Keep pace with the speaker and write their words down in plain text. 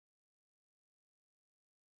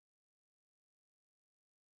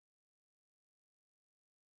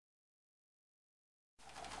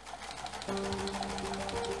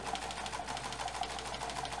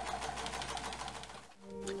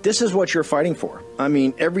This is what you're fighting for. I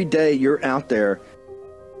mean, every day you're out there.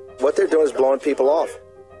 What they're doing is blowing people off.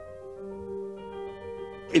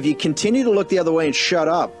 If you continue to look the other way and shut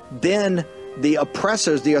up, then the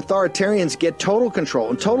oppressors, the authoritarians, get total control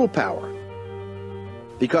and total power.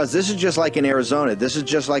 Because this is just like in Arizona. This is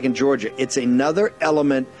just like in Georgia. It's another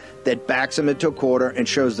element that backs them into a corner and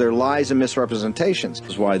shows their lies and misrepresentations.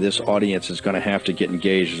 This is why this audience is going to have to get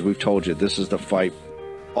engaged. As we've told you, this is the fight.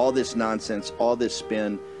 All this nonsense, all this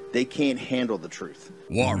spin, they can't handle the truth.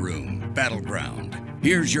 War Room Battleground.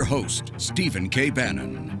 Here's your host, Stephen K.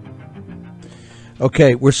 Bannon.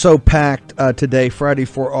 Okay, we're so packed today, Friday,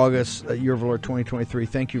 4 August, year of our Lord 2023.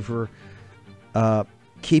 Thank you for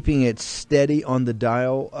keeping it steady on the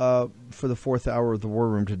dial for the fourth hour of the War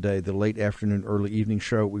Room today, the late afternoon, early evening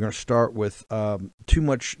show. We're going to start with too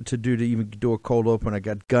much to do to even do a cold open. I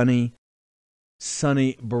got Gunny,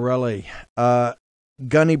 Sonny Borelli.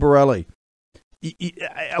 Gunny Borelli.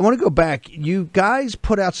 I want to go back. You guys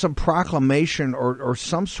put out some proclamation or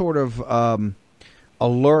some sort of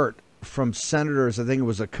alert from senators. I think it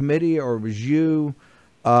was a committee or it was you,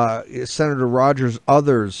 Senator Rogers,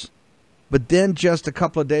 others. But then just a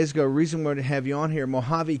couple of days ago, reason we're going to have you on here,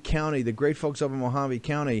 Mojave County, the great folks up in Mojave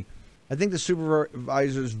County, I think the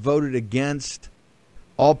supervisors voted against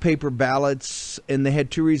all paper ballots, and they had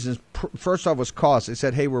two reasons. First off was cost. They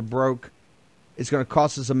said, hey, we're broke. It's going to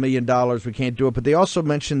cost us $1 million. We can't do it. But they also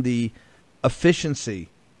mentioned the efficiency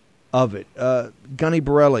of it. Gunny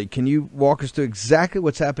Borelli, can you walk us through exactly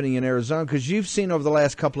what's happening in Arizona? Because you've seen over the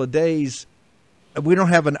last couple of days, we don't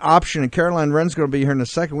have an option. And Caroline Wren's going to be here in a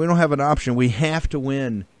second. We don't have an option. We have to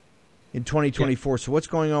win in 2024. Yeah. So what's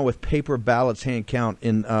going on with paper ballots hand count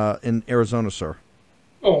in Arizona, sir?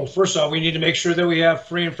 Oh, first off, we need to make sure that we have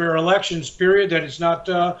free and fair elections, period, that it's not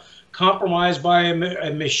compromised by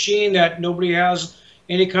a machine that nobody has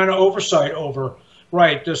any kind of oversight over.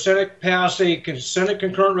 Right. The Senate passed a Senate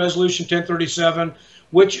Concurrent Resolution 1037,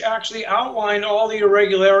 which actually outlined all the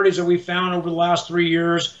irregularities that we found over the last 3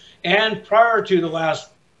 years, and prior to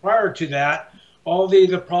that, all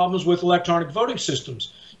the problems with electronic voting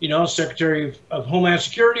systems. You know, Secretary of Homeland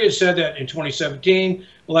Security has said that in 2017,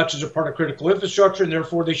 elections are part of critical infrastructure, and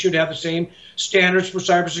therefore they should have the same standards for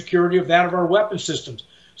cybersecurity of that of our weapon systems.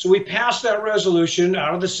 So we passed that resolution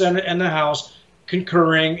out of the Senate and the House,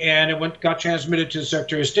 concurring, and it got transmitted to the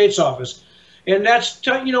Secretary of State's office. And that's,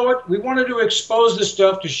 you know what, we wanted to expose this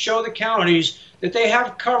stuff to show the counties that they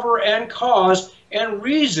have cover and cause and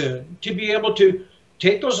reason to be able to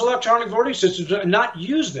take those electronic voting systems and not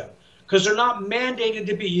use them, because they're not mandated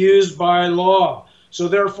to be used by law. So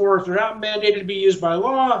therefore, if they're not mandated to be used by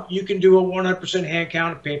law, you can do a 100% hand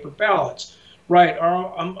count of paper ballots. Right.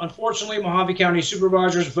 Unfortunately, Mojave County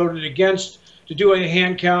supervisors voted against to do a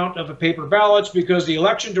hand count of the paper ballots because the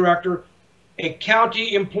election director, a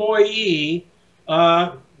county employee,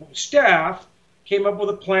 staff, came up with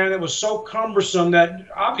a plan that was so cumbersome that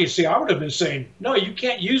obviously I would have been saying, no, you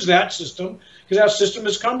can't use that system because that system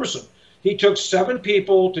is cumbersome. He took 7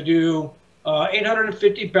 people to do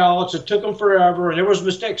 850 ballots. It took them forever, and there was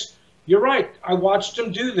mistakes. You're right. I watched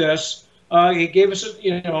him do this. He gave us,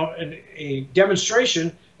 a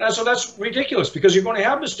demonstration. And so that's ridiculous because you're going to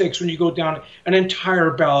have mistakes when you go down an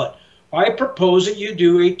entire ballot. I propose that you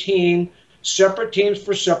do a team, separate teams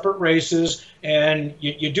for separate races, and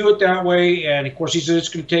you do it that way. And of course, he said it's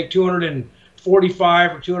going to take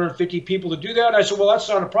 245 or 250 people to do that. I said, well, that's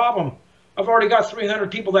not a problem. I've already got 300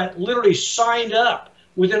 people that literally signed up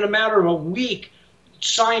within a matter of a week,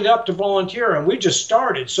 signed up to volunteer, and we just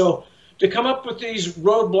started. So to come up with these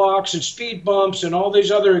roadblocks and speed bumps and all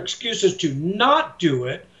these other excuses to not do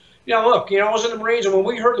it. Look, I was in the Marines, and when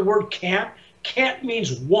we heard the word can't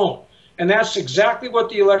means won't. And that's exactly what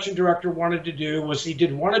the election director wanted to do, was he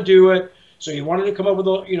didn't want to do it. So he wanted to come up with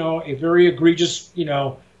a very egregious,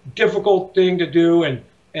 difficult thing to do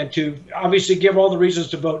and to obviously give all the reasons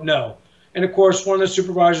to vote no. And of course, one of the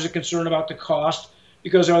supervisors is concerned about the cost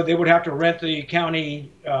because they would have to rent the county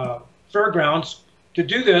fairgrounds to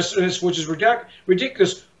do this, which is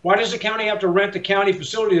ridiculous. Why does the county have to rent the county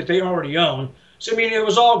facility that they already own? So, it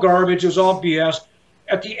was all garbage. It was all BS.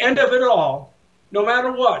 At the end of it all, no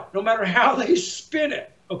matter what, no matter how they spin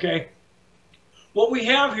it, okay, what we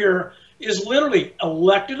have here is literally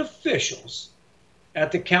elected officials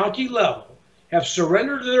at the county level have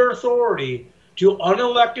surrendered their authority to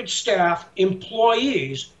unelected staff,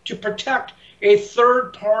 employees, to protect a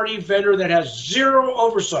third-party vendor that has zero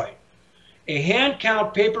oversight. A hand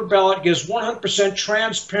count paper ballot gives 100%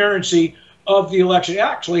 transparency of the election.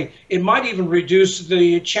 Actually, it might even reduce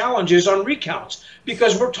the challenges on recounts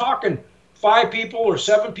because we're talking 5 people or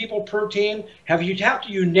 7 people per team, you have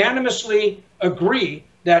to unanimously agree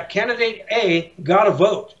that candidate A got a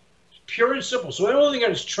vote. Pure and simple. So the only thing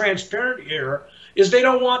that is transparent here is they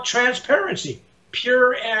don't want transparency.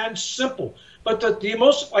 Pure and simple. But the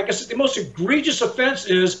most, like I said, the most egregious offense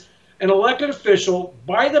is an elected official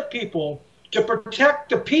by the people to protect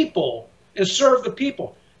the people and serve the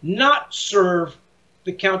people, not serve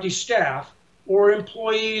the county staff or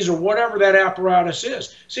employees or whatever that apparatus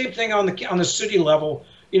is. Same thing on the city level,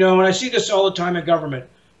 and I see this all the time in government,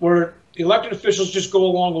 where the elected officials just go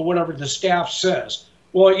along with whatever the staff says.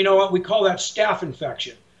 Well, you know what? We call that staff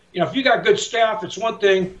infection. If you got good staff, it's one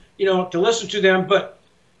thing, to listen to them, but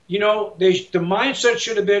the mindset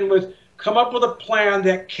should have been with come up with a plan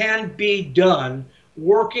that can be done,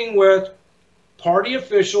 working with party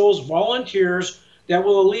officials, volunteers, that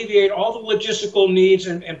will alleviate all the logistical needs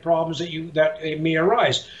and problems that may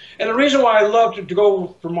arise. And the reason why I love to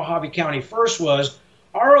go for Mojave County first was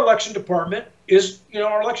our election department is,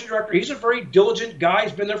 our election director, he's a very diligent guy.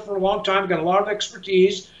 He's been there for a long time, got a lot of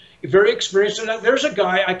expertise, very experienced. And there's a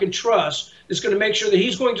guy I can trust that's going to make sure that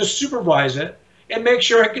he's going to supervise it and make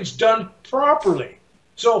sure it gets done properly.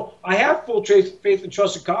 So I have full faith and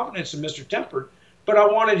trust and confidence in Mr. Tempert, but I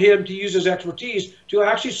wanted him to use his expertise to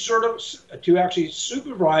actually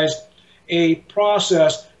supervise a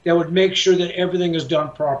process that would make sure that everything is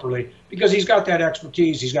done properly, because he's got that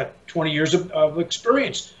expertise. He's got 20 years of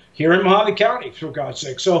experience here in Mojave County, for God's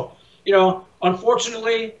sake. So,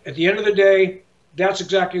 unfortunately, at the end of the day, that's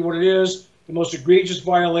exactly what it is. The most egregious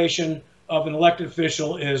violation of an elected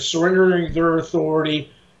official is surrendering their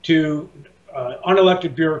authority to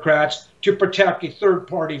unelected bureaucrats to protect a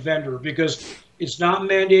third-party vendor, because it's not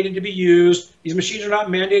mandated to be used. These machines are not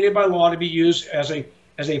mandated by law to be used as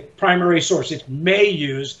a primary source. It may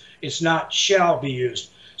use, it's not shall be used.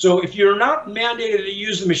 So if you're not mandated to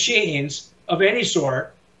use the machines of any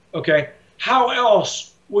sort, okay, how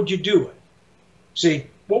else would you do it? See,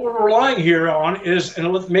 what we're relying here on is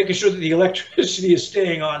making sure that the electricity is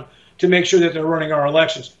staying on to make sure that they're running our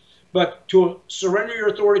elections. But to surrender your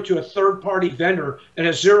authority to a third-party vendor that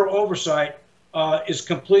has zero oversight is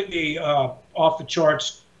completely off the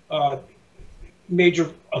charts, major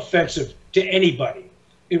offensive to anybody.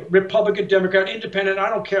 Republican, Democrat, Independent, I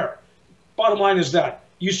don't care. Bottom line is that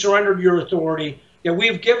you surrendered your authority that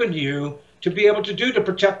we've given you to be able to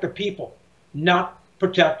protect the people, not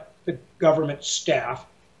protect the government staff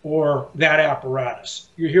or that apparatus.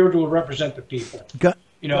 You're here to represent the people.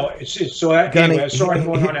 It's so anyway, sorry I'm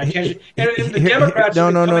going on that tangent. And the Democrats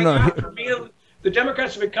after me. The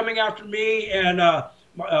Democrats have been coming after me and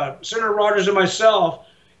Senator Rogers and myself,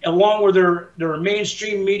 along with their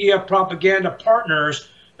mainstream media propaganda partners,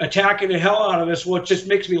 attacking the hell out of us, which just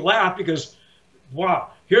makes me laugh because, wow,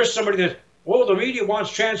 here's somebody that, the media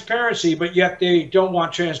wants transparency, but yet they don't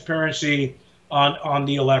want transparency on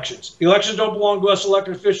the elections. The elections don't belong to us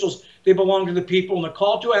elected officials. They belong to the people. And the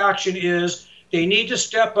call to action is they need to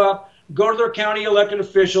step up, go to their county elected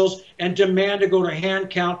officials, and demand to go to hand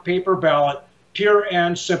count paper ballot, pure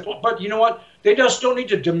and simple. But you know what? They just don't need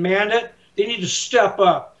to demand it. They need to step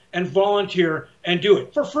up and volunteer and do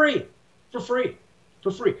it for free, for free,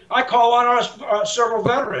 for free. I call on our several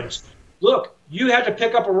veterans. Look, you had to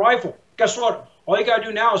pick up a rifle. Guess what? All you got to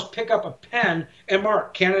do now is pick up a pen and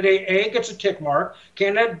mark. Candidate A gets a tick mark.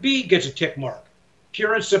 Candidate B gets a tick mark.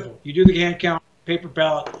 Pure and simple. You do the hand count, paper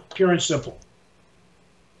ballot, pure and simple.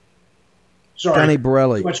 Sorry. Johnny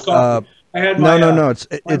Borelli. I had no.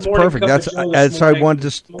 It's perfect. That's I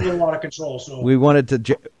wanted to. A little out of control. So we wanted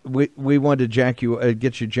to we wanted to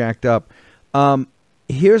get you jacked up.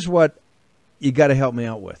 Here's what you got to help me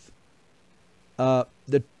out with.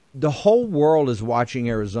 The whole world is watching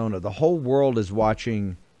Arizona. The whole world is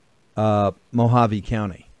watching Mojave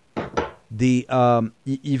County.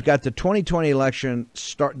 You've got the 2020 election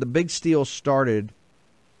start. The big steal started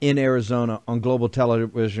in Arizona on global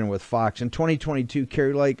television with Fox. In 2022,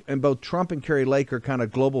 Kari Lake, and both Trump and Kari Lake are kind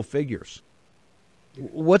of global figures.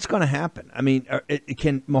 What's going to happen? I mean,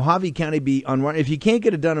 can Mojave County be unrun? If you can't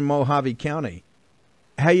get it done in Mojave County,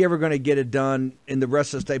 how are you ever going to get it done in the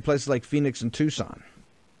rest of the state, places like Phoenix and Tucson?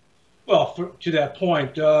 Well, to that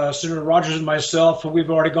point, Senator Rogers and myself, we've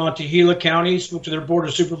already gone to Gila County, spoke to their board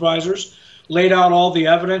of supervisors, laid out all the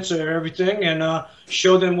evidence of everything, and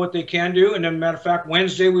showed them what they can do. And as a matter of fact,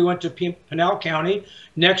 Wednesday we went to Pinal County.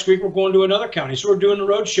 Next week we're going to another county. So we're doing a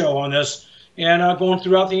road show on this and going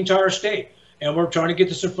throughout the entire state. And we're trying to get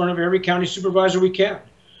this in front of every county supervisor we can.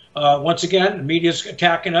 Once again, the media's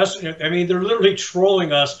attacking us. I mean, they're literally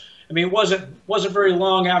trolling us. I mean, it wasn't very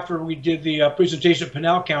long after we did the presentation at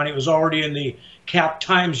Pinal County. It was already in the Cap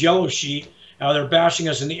Times yellow sheet. how they're bashing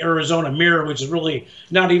us in the Arizona Mirror, which is really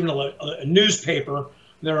not even a newspaper.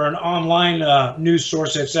 They're an online news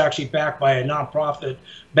source that's actually backed by a nonprofit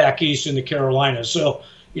back east in the Carolinas. So,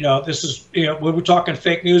 this is, when we're talking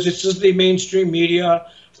fake news, it's just the mainstream media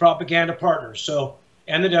propaganda partners. So,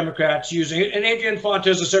 and the Democrats using it. And Adrian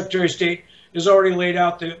Fontes, the Secretary of State, has already laid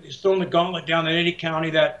out he's thrown the gauntlet down at any county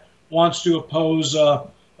that wants to oppose, the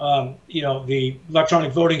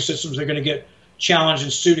electronic voting systems. They're going to get challenged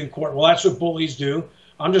and sued in court. Well, that's what bullies do.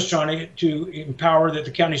 I'm just trying to empower that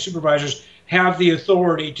the county supervisors have the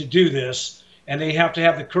authority to do this, and they have to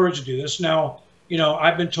have the courage to do this. Now,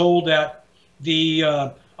 I've been told that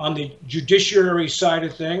on the judiciary side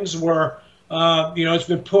of things, where it's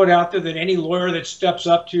been put out there that any lawyer that steps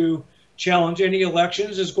up to challenge any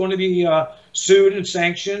elections is going to be sued and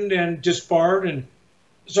sanctioned and disbarred. And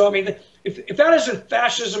so, I mean, if that isn't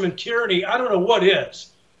fascism and tyranny, I don't know what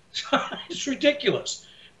is. It's ridiculous.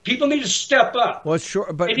 People need to step up. Well, it's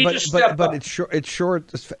sure, but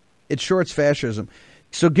it's fascism.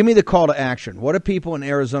 So give me the call to action. What are people in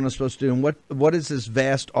Arizona supposed to do, and what is this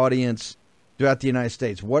vast audience throughout the United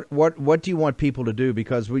States? What do you want people to do?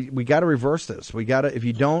 Because we got to reverse this. We got to. If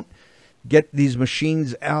you don't get these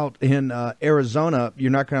machines out in Arizona,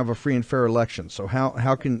 you're not going to have a free and fair election. So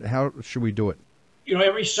how should we do it?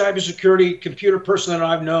 Every cybersecurity computer person that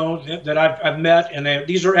I've known, that I've met, and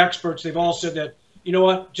these are experts, they've all said that,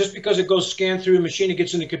 just because it goes scanned through a machine, it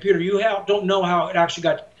gets in the computer, don't know how it actually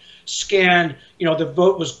got scanned. The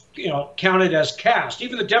vote was, counted as cast.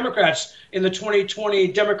 Even the Democrats in the 2020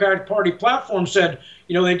 Democratic Party platform said,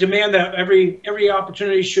 they demand that every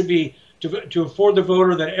opportunity should be to afford the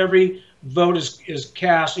voter that every vote is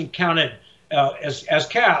cast and counted as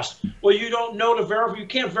cast. Well, you don't know to verify. You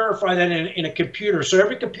can't verify that in a computer. So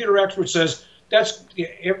every computer expert says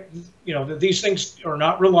these things are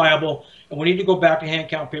not reliable, and we need to go back to hand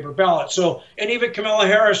count paper ballots. So, and even Kamala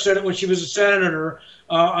Harris said it when she was a senator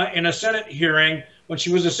in a Senate hearing. When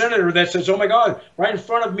she was a senator, that says, "Oh my God, right in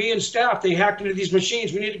front of me and staff, they hacked into these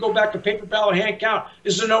machines. We need to go back to paper ballot hand count."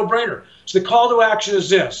 This is a no-brainer. So the call to action is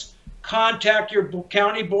this: contact your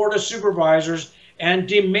county board of supervisors and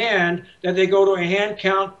demand that they go to a hand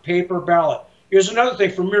count paper ballot. Here's another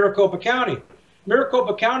thing for Maricopa County.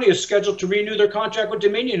 Maricopa County is scheduled to renew their contract with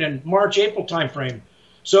Dominion in March-April timeframe.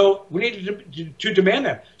 So we need to demand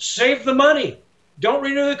that. Save the money. Don't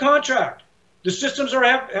renew the contract. The systems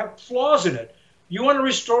have flaws in it. You want to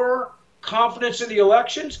restore confidence in the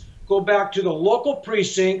elections? Go back to the local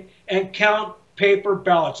precinct and count paper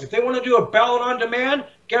ballots. If they want to do a ballot on demand,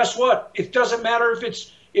 guess what? It doesn't matter if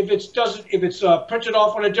it's printed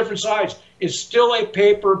off on a different size. It's still a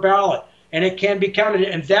paper ballot, and it can be counted.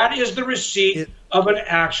 And that is the receipt of an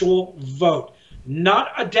actual vote,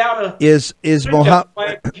 not a data. Is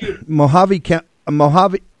Mojave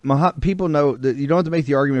people know that you don't have to make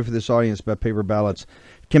the argument for this audience about paper ballots.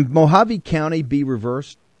 Can Mojave County be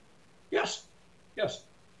reversed? Yes,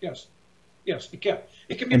 it can.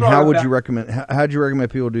 It can be. And how would you recommend? How do you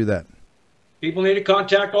recommend people do that? People need to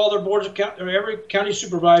contact all their boards of county, or every county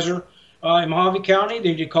supervisor in Mojave County.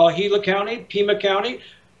 They need to call Gila County, Pima County,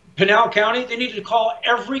 Pinal County. They need to call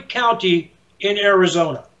every county in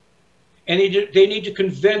Arizona, and they need to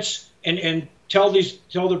convince and tell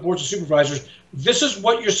their boards of supervisors, this is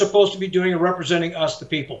what you're supposed to be doing and representing us, the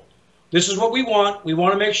people. This is what we want. We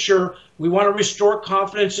want to make sure. We want to restore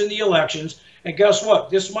confidence in the elections. And guess what?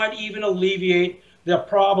 This might even alleviate the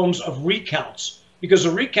problems of recounts, because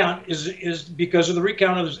the recount is because of the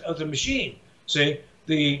recount of the machine. See,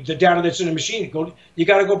 the data that's in the machine. You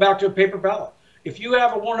got to go back to a paper ballot. If you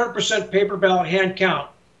have a 100% paper ballot hand count,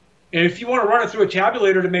 and if you want to run it through a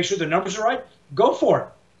tabulator to make sure the numbers are right, go for it.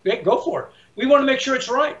 Okay, go for it. We want to make sure it's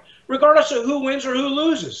right, regardless of who wins or who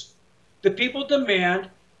loses. The people demand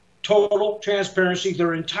total transparency.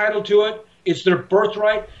 They're entitled to it. It's their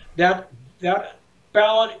birthright. That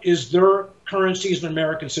ballot is their currency as an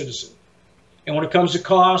American citizen. And when it comes to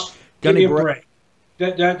cost, give me a break.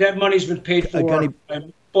 That money's been paid for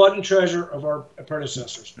by blood and treasure of our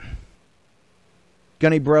predecessors.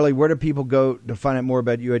 Gunny Borelli, where do people go to find out more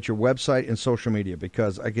about you at your website and social media?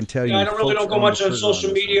 Because I can tell you, I don't go much on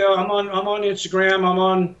social media. I'm on Instagram. I'm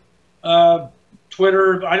on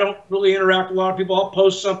Twitter. I don't really interact with a lot of people. I'll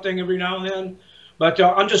post something every now and then, but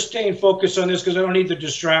I'm just staying focused on this because I don't need the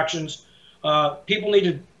distractions. People need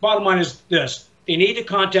to. Bottom line is this: they need to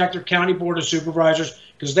contact their county board of supervisors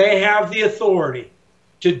because they have the authority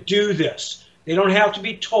to do this. They don't have to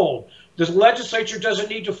be told. The legislature doesn't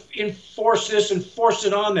need to enforce this and force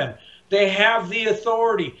it on them. They have the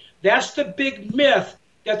authority. That's the big myth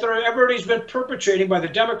that everybody's been perpetrating by the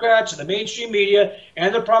Democrats and the mainstream media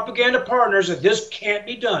and the propaganda partners, that this can't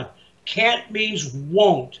be done. Can't means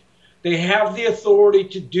won't. They have the authority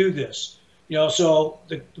to do this. So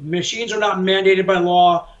the machines are not mandated by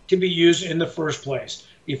law to be used in the first place.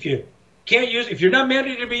 If you can't use, if you're not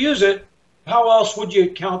mandated to use it, how else would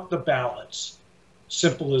you count the ballots?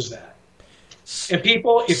 Simple as that. And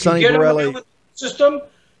people, if Sonny you get Borelli, on the system,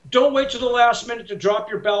 don't wait till the last minute to drop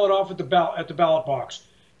your ballot off at the ballot box.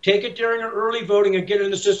 Take it during early voting and get in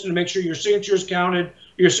the system to make sure your signature is counted,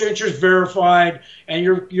 your signature is verified, and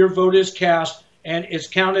your vote is cast and is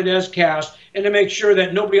counted as cast, and to make sure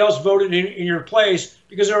that nobody else voted in your place,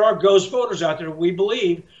 because there are ghost voters out there, we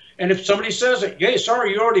believe. And if somebody says that, hey,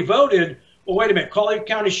 sorry, you already voted, well, wait a minute, call your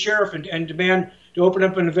county sheriff and demand to open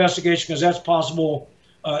up an investigation, because that's possible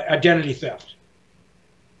identity theft.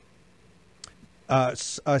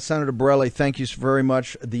 Senator Borelli, thank you very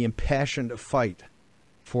much. The impassioned fight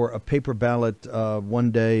for a paper ballot, one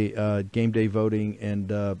day, game day voting,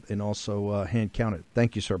 and also hand counted.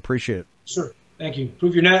 Thank you, sir. Appreciate it. Sir, thank you.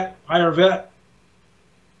 Prove your net, hire a vet.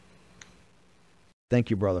 Thank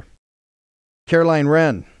you, brother. Caroline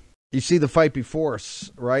Wren, you see the fight before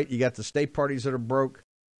us, right? You got the state parties that are broke,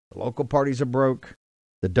 the local parties are broke,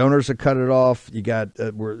 the donors have cut it off. You got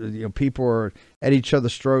people are at each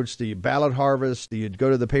other's throats. Do you ballot harvest? Do you go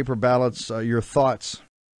to the paper ballots? Your thoughts?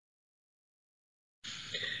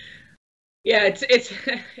 Yeah,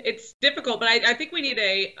 it's difficult, but I think we need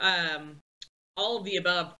a all of the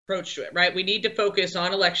above approach to it, right? We need to focus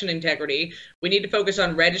on election integrity. We need to focus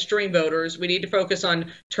on registering voters. We need to focus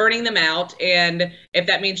on turning them out. And if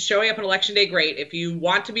that means showing up on election day, great. If you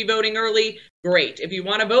want to be voting early, great. If you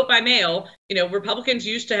want to vote by mail, Republicans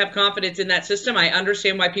used to have confidence in that system. I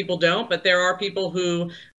understand why people don't, but there are people who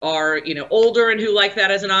are, older and who like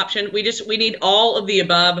that as an option. We need all of the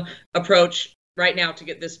above approach right now to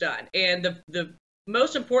get this done. And the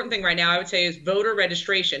most important thing right now, I would say, is voter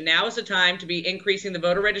registration. Now is the time to be increasing the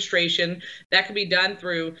voter registration. That can be done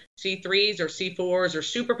through C3s or C4s or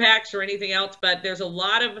super PACs or anything else, but there's a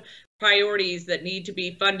lot of priorities that need to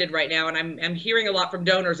be funded right now, and I'm hearing a lot from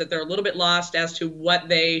donors that they're a little bit lost as to what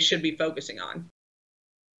they should be focusing on.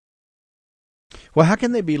 Well, how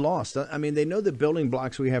can they be lost? I mean, they know the building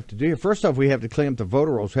blocks we have to do. First off, we have to clean up the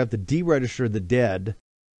voter rolls. We have to deregister the dead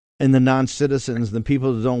and the non-citizens, the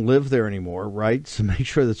people that don't live there anymore, right? So make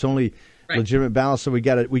sure that's only legitimate ballots. So we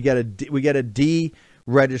got to deregister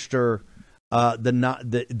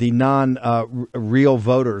the non real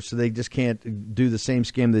voters, so they just can't do the same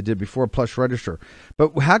scam they did before. Plus register.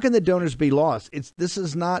 But how can the donors be lost? This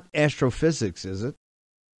is not astrophysics, is it?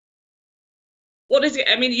 Well,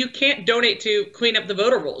 you can't donate to clean up the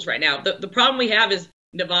voter rolls right now. The problem we have is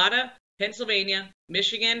Nevada, Pennsylvania,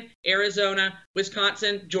 Michigan, Arizona,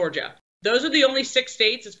 Wisconsin, Georgia. Those are the only 6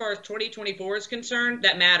 states, as far as 2024 is concerned,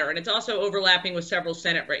 that matter. And it's also overlapping with several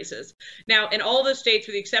Senate races. Now, in all those states,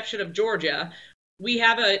 with the exception of Georgia, we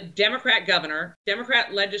have a Democrat governor,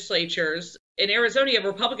 Democrat legislatures. In Arizona, you have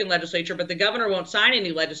a Republican legislature, but the governor won't sign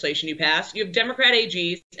any legislation you pass. You have Democrat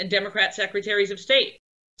AGs and Democrat secretaries of state.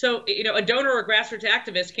 So, a donor or grassroots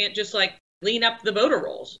activist can't just clean up the voter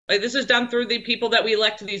rolls. This is done through the people that we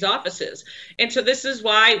elect to these offices. And so this is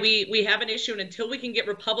why we have an issue. And until we can get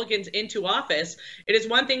Republicans into office, it is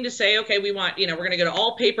one thing to say, okay, we want, we're going to go to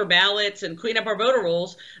all paper ballots and clean up our voter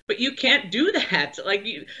rolls, but you can't do that.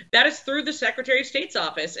 That is through the Secretary of State's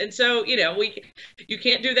office. And so, you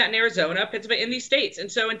can't do that in Arizona, Pennsylvania, in these states.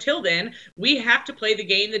 And so until then, we have to play the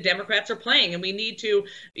game the Democrats are playing. And we need to,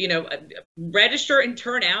 register and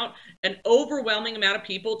turn out an overwhelming amount of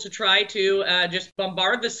people to try to just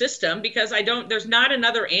bombard the system, because there's not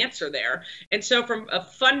another answer there. And so from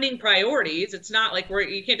funding priorities, it's not like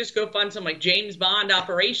you can't just go fund some James Bond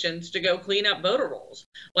operations to go clean up voter rolls.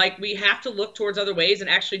 We have to look towards other ways and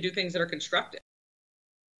actually do things that are constructive.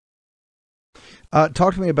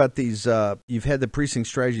 Talk to me about these. You've had the precinct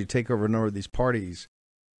strategy take over a number of these parties.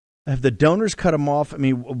 Have the donors cut them off? I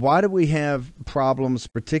mean, why do we have problems?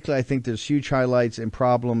 Particularly, I think there's huge highlights and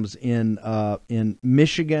problems in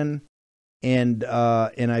Michigan and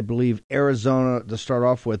I believe Arizona to start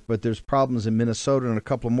off with, but there's problems in Minnesota and a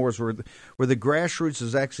couple more where the grassroots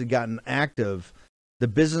has actually gotten active. The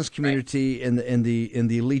business community and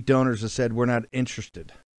the elite donors have said we're not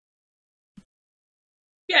interested.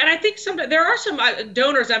 Yeah, and I think there are some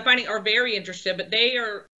donors I'm finding are very interested, but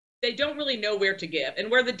they don't really know where to give. And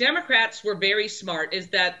where the Democrats were very smart is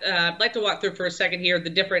that, I'd like to walk through for a second here the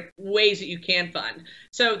different ways that you can fund.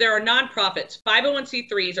 So there are nonprofits.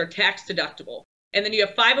 501c3s are tax deductible. And then you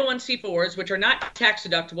have 501c4s, which are not tax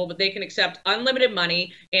deductible, but they can accept unlimited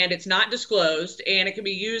money, and it's not disclosed, and it can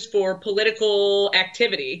be used for political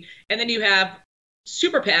activity. And then you have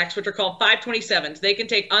super PACs, which are called 527s. They can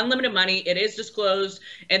take unlimited money. It is disclosed,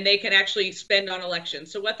 and they can actually spend on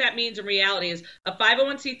elections. So what that means in reality is a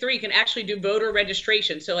 501c3 can actually do voter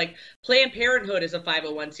registration. So like Planned Parenthood is a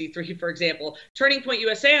 501c3, for example. Turning Point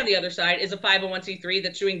USA on the other side is a 501c3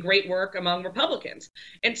 that's doing great work among Republicans.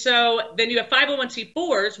 And so then you have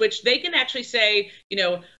 501c4s, which they can actually say,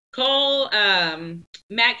 call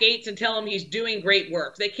Matt Gaetz and tell him he's doing great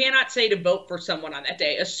work. They cannot say to vote for someone on that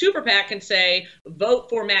day. A super PAC can say, vote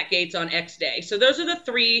for Matt Gaetz on X day. So those are the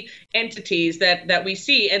three entities that we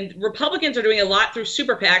see. And Republicans are doing a lot through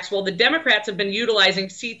super PACs, while the Democrats have been utilizing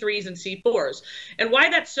C3s and C4s. And why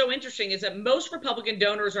that's so interesting is that most Republican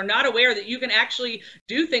donors are not aware that you can actually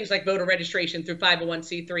do things like voter registration through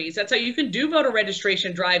 501c3s. That's how you can do voter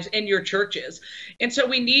registration drives in your churches. And so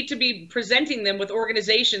we need to be presenting them with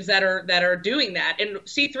organizations that are doing that. And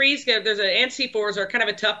C3s, and C4s are kind of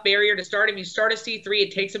a tough barrier to start. If you start a C3,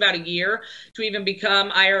 it takes about a year to even become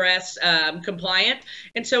IRS compliant.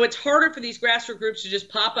 And so it's harder for these grassroots groups to just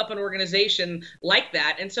pop up an organization like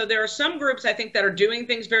that. And so there are some groups I think that are doing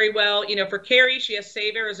things very well. For Carrie, she has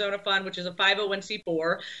Save Arizona Fund, which is a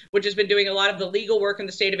 501c4, which has been doing a lot of the legal work in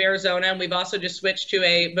the state of Arizona. And we've also just switched to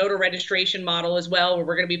a voter registration model as well, where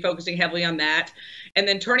we're going to be focusing heavily on that. And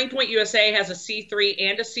then Turning Point USA has a C3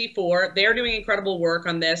 and a C4. They're doing incredible work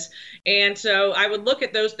on this. And so I would look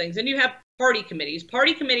at those things. And you have party committees.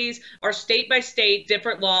 Party committees are state by state,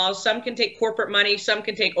 different laws. Some can take corporate money, some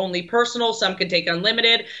can take only personal, some can take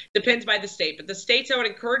unlimited, depends by the state. But the states I would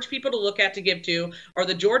encourage people to look at to give to are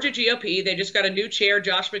the Georgia GOP. They just got a new chair,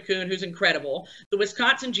 Josh McCoon, who's incredible. The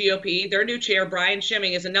Wisconsin GOP, their new chair, Brian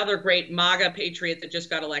Schimming, is another great MAGA patriot that just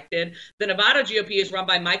got elected. The Nevada GOP is run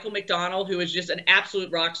by Michael McDonald, who is just an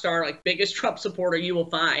absolute rock star, like biggest Trump supporter you will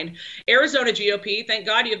find. Arizona GOP, thank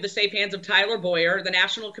God you have the safe hands of Tyler Boyer, the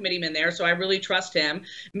national committeeman there, so I really trust him.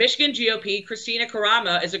 Michigan GOP, Christina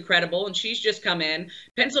Karama is incredible, and she's just come in.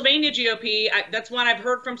 Pennsylvania GOP, that's one I've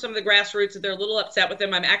heard from some of the grassroots that they're a little upset with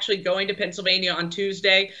them. I'm actually going to Pennsylvania on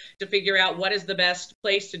Tuesday to figure out what is the best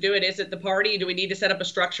place to do it. Is it the party? Do we need to set up a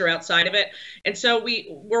structure outside of it? And so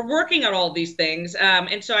we're working on all of these things.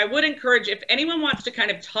 And so I would encourage, if anyone wants to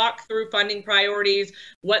kind of talk through funding priorities,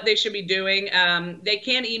 what they should be doing, they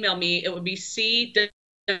can email me. It would be CWREN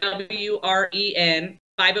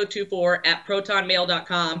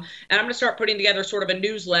 5024@protonmail.com. And I'm going to start putting together sort of a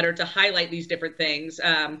newsletter to highlight these different things.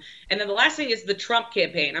 And then the last thing is the Trump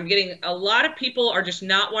campaign. I'm getting a lot of people are just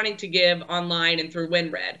not wanting to give online and through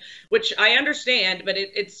WinRed, which I understand, but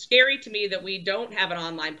it's scary to me that we don't have an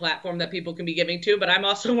online platform that people can be giving to. But I'm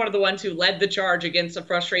also one of the ones who led the charge against the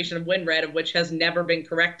frustration of WinRed, of which has never been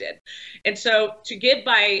corrected. And so to give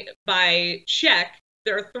by check,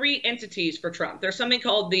 there are three entities for Trump. There's something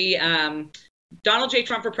called the Donald J.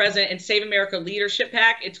 Trump for President and Save America Leadership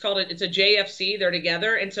PAC. It's a JFC. They're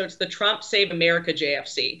together. And so it's the Trump Save America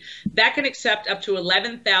JFC. That can accept up to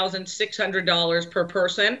 $11,600 per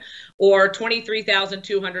person or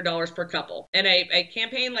 $23,200 per couple. And a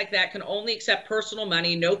campaign like that can only accept personal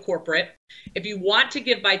money, no corporate. If you want to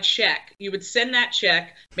give by check, you would send that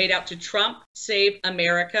check made out to Trump Save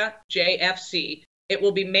America JFC. It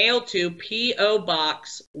will be mailed to P.O.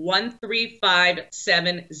 Box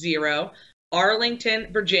 13570,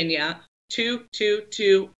 Arlington, Virginia,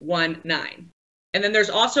 22219. And then there's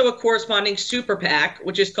also a corresponding super PAC,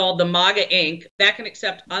 which is called the MAGA Inc. That can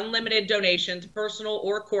accept unlimited donations, personal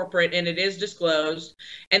or corporate, and it is disclosed.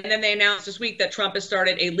 And then they announced this week that Trump has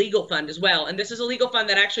started a legal fund as well. And this is a legal fund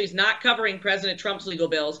that actually is not covering President Trump's legal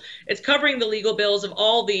bills. It's covering the legal bills of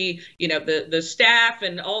all the staff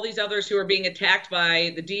and all these others who are being attacked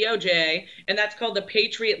by the DOJ. And that's called the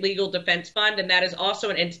Patriot Legal Defense Fund. And that is also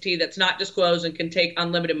an entity that's not disclosed and can take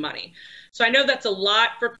unlimited money. So I know that's a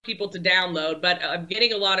lot for people to download, but I'm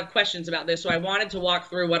getting a lot of questions about this. So I wanted to walk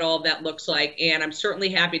through what all of that looks like. And I'm certainly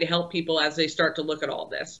happy to help people as they start to look at all of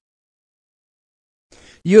this.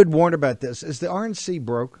 You had warned about this. Is the RNC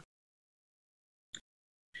broke?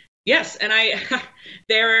 Yes, and I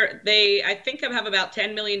think I have about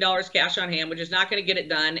 $10 million cash on hand, which is not going to get it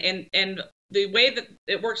done. And the way that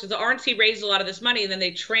it works is the RNC raises a lot of this money and then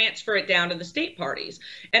they transfer it down to the state parties.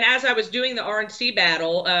 And as I was doing the RNC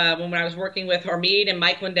battle, when I was working with Harmeed and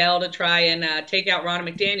Mike Lindell to try and take out Ronna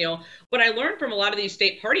McDaniel, what I learned from a lot of these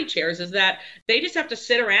state party chairs is that they just have to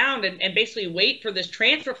sit around and basically wait for this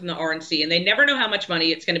transfer from the RNC, and they never know how much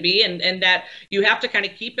money it's going to be, and that you have to kind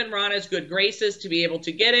of keep in Ronna's good graces to be able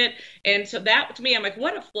to get it. And so that, to me, I'm like,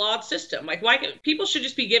 what a flawed system. Like, why people should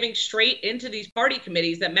just be giving straight into these party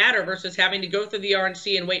committees that matter versus having having to go through the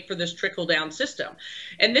RNC and wait for this trickle down system.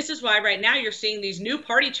 And this is why right now you're seeing these new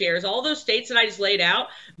party chairs, all those states that I just laid out,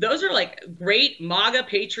 those are like great MAGA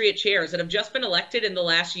patriot chairs that have just been elected in the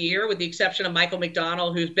last year, with the exception of Michael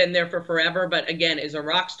McDonald, who's been there for forever, but again, is a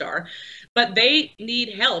rock star. But they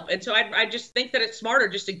need help. And so I just think that it's smarter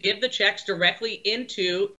just to give the checks directly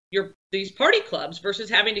into these party clubs versus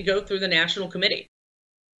having to go through the national committee.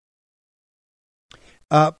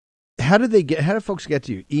 How do folks get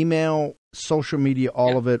to you? Email, social media,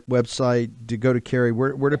 all of it, website, to go to Carrie?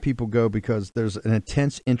 Where do people go? Because there's an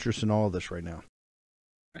intense interest in all of this right now.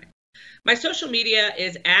 Right. My social media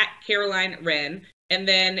is at Caroline Wren. And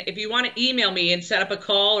then if you want to email me and set up a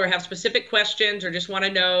call or have specific questions or just want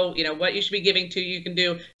to know, what you should be giving to, you can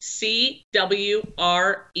do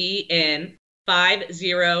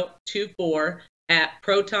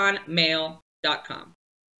CWREN5024@protonmail.com.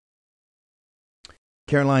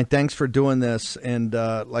 Caroline, thanks for doing this. And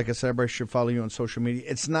like I said, everybody should follow you on social media.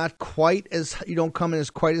 It's not quite you don't come in as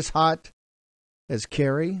quite as hot as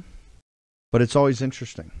Carrie, but it's always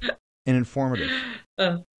interesting and informative.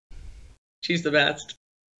 She's the best.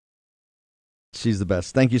 She's the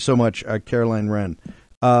best. Thank you so much, Caroline Wren.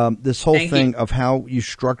 This whole thing of how you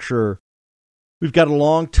structure, we've got a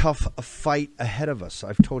long, tough fight ahead of us.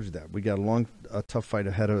 I've told you that. We got a long, tough fight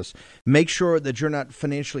ahead of us. Make sure that you're not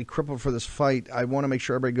financially crippled for this fight. I want to make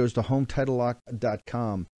sure everybody goes to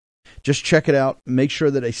HomeTitleLock.com. Just check it out. Make sure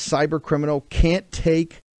that a cyber criminal can't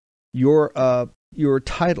take your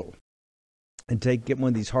title and get one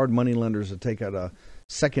of these hard money lenders to take out a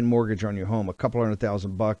second mortgage on your home, a couple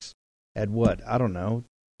 $100,000 at what? I don't know,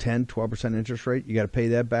 10, 12% interest rate. You got to pay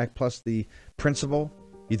that back plus the principal.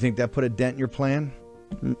 You think that put a dent in your plan?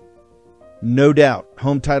 No doubt.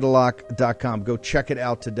 HomeTitleLock.com. Go check it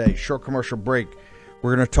out today. Short commercial break.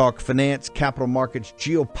 We're going to talk finance, capital markets,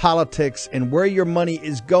 geopolitics, and where your money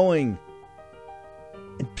is going,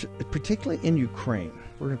 and particularly in Ukraine.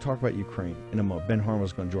 We're going to talk about Ukraine in a moment. Ben Harmon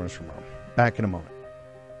is going to join us from Rome. Back in a moment.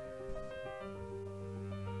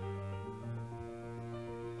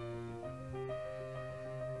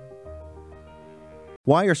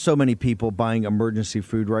 Why are so many people buying emergency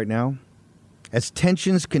food right now? As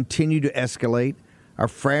tensions continue to escalate, our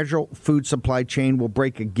fragile food supply chain will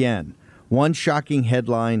break again. One shocking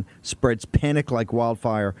headline spreads panic like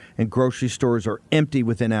wildfire, and grocery stores are empty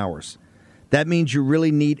within hours. That means you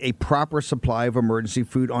really need a proper supply of emergency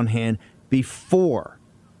food on hand before,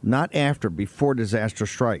 not after, before disaster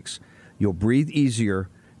strikes. You'll breathe easier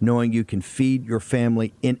knowing you can feed your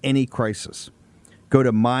family in any crisis. Go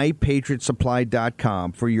to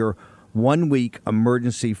mypatriotsupply.com for your 1-week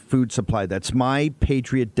emergency food supply. That's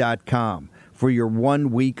mypatriot.com for your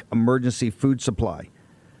 1-week emergency food supply.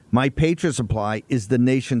 My Patriot Supply is the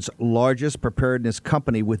nation's largest preparedness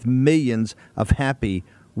company with millions of happy,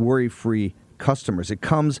 worry-free customers. It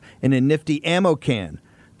comes in a nifty ammo can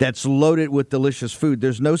that's loaded with delicious food.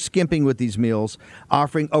 There's no skimping with these meals,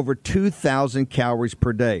 offering over 2,000 calories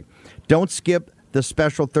per day. Don't skip the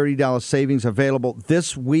special $30 savings available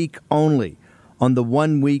this week only on the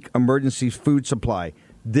 1-week emergency food supply.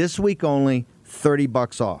 This week only,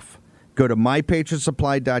 $30 off. Go to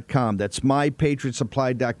mypatriotsupply.com. That's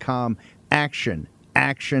mypatriotsupply.com. Action,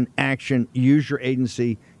 action, action. Use your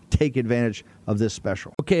agency. Take advantage of this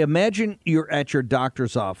special. Okay, imagine you're at your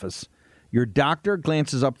doctor's office. Your doctor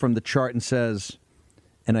glances up from the chart and says,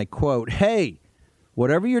 and I quote, "Hey,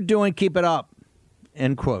 whatever you're doing, keep it up,"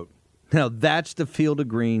 end quote. Now, that's the Field of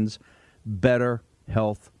Greens Better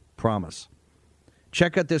Health Promise.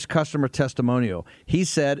 Check out this customer testimonial. He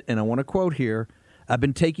said, and I want to quote here, "I've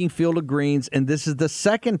been taking Field of Greens, and this is the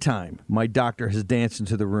second time my doctor has danced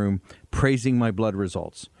into the room praising my blood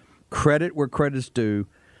results. Credit where credit's due.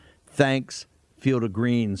 Thanks, Field of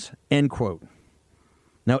Greens," end quote.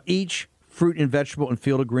 Now, each fruit and vegetable in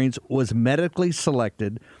Field of Greens was medically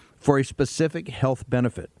selected for a specific health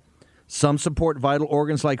benefit. Some support vital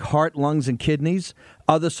organs like heart, lungs, and kidneys.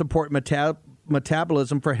 Others support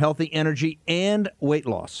metabolism for healthy energy and weight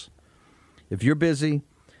loss. If you're busy,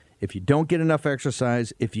 if you don't get enough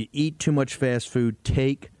exercise, if you eat too much fast food,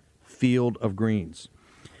 take Field of Greens.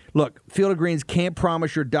 Look, Field of Greens can't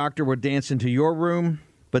promise your doctor will dance into your room,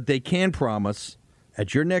 but they can promise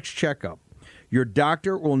at your next checkup, your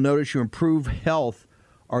doctor will notice you improve health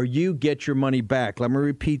or you get your money back. Let me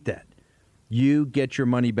repeat that. You get your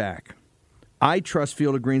money back. I trust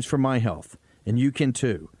Field of Greens for my health, and you can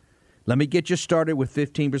too. Let me get you started with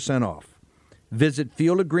 15% off. Visit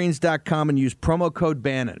fieldofgreens.com and use promo code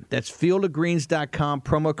Bannon. That's fieldofgreens.com,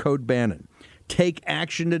 promo code Bannon. Take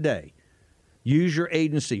action today. Use your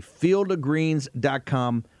agency,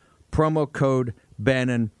 fieldofgreens.com, promo code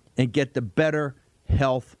Bannon, and get the Better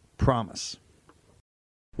Health Promise.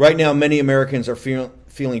 Right now, many Americans are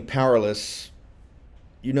feeling powerless.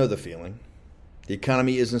 You know the feeling. The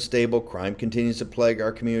economy isn't stable, crime continues to plague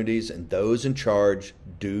our communities, and those in charge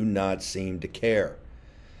do not seem to care.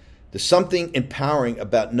 There's something empowering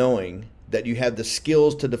about knowing that you have the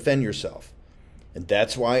skills to defend yourself, and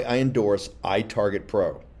that's why I endorse iTarget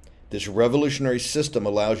Pro. This revolutionary system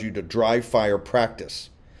allows you to dry fire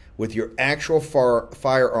practice with your actual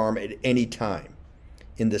firearm at any time,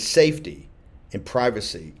 in the safety and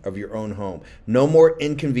privacy of your own home. No more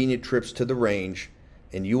inconvenient trips to the range,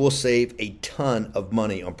 and you will save a ton of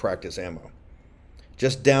money on practice ammo.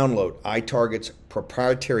 Just download iTarget's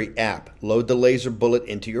proprietary app, load the laser bullet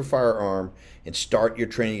into your firearm, and start your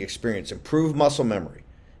training experience. Improve muscle memory,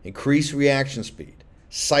 increase reaction speed,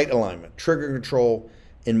 sight alignment, trigger control,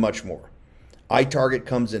 and much more. iTarget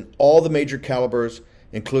comes in all the major calibers,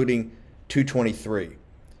 including .223,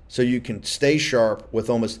 so you can stay sharp with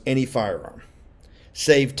almost any firearm.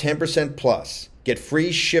 Save 10% plus. Get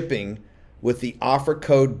free shipping with the offer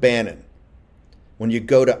code Bannon when you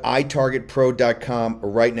go to itargetpro.com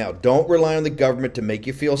right now. Don't rely on the government to make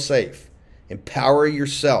you feel safe. Empower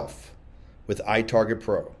yourself with iTarget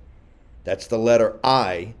Pro. That's the letter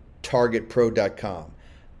I, targetpro.com.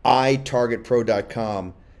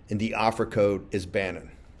 itargetpro.com, and the offer code is Bannon.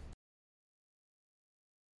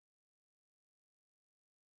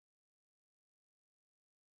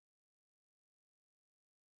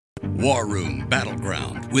 WarRoom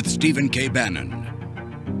Battleground with Stephen K. Bannon.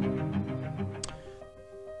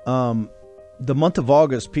 The month of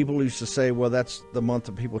August, people used to say, well, that's the month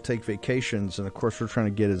that people take vacations. And, of course, we're trying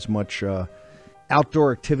to get as much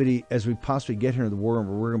outdoor activity as we possibly get here in the war room.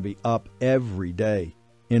 We're going to be up every day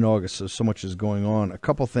in August. So much is going on. A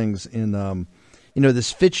couple things in,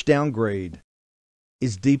 this Fitch downgrade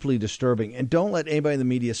is deeply disturbing. And don't let anybody in the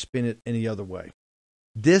media spin it any other way.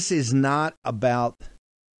 This is not about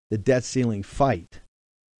the debt ceiling fight.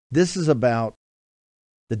 This is about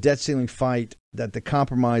the debt ceiling fight that the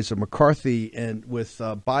compromise of McCarthy and with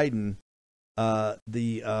Biden,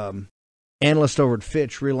 the analyst over at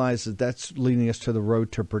Fitch realized that that's leading us to the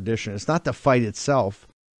road to perdition. It's not the fight itself.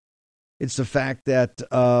 It's the fact that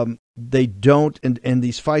they don't, and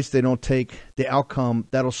these fights, they don't take the outcome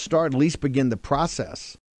that'll start, at least begin the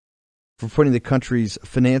process for putting the country's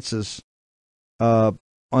finances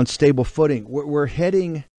on stable footing. We're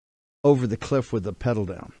heading over the cliff with the pedal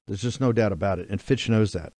down. There's just no doubt about it. And Fitch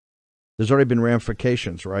knows that. There's already been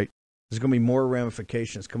ramifications, right? There's going to be more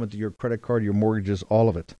ramifications coming to your credit card, your mortgages, all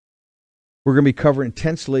of it. We're going to be covering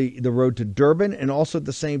intensely the road to Durban and also at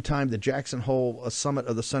the same time the Jackson Hole summit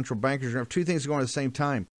of the central bankers. We're going to have two things going at the same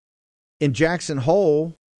time. In Jackson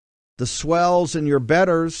Hole, the swells and your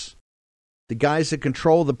betters, the guys that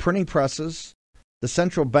control the printing presses, the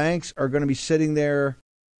central banks are going to be sitting there,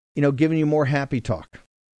 giving you more happy talk.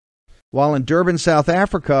 While in Durban, South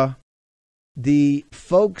Africa, the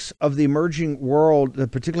folks of the emerging world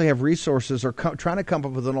that particularly have resources are trying to come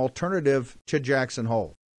up with an alternative to Jackson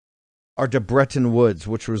Hole, or to Bretton Woods,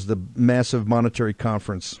 which was the massive monetary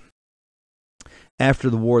conference after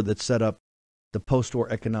the war that set up the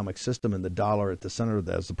post-war economic system and the dollar at the center of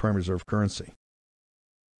that as the prime reserve currency.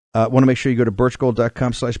 Want to make sure you go to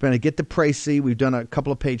birchgold.com/Bannon. Get the Précis. We've done a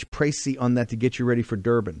couple of page Précis on that to get you ready for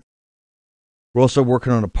Durban. We're also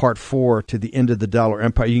working on a part 4 to the end of the dollar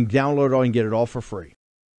empire. You can download it all and get it all for free.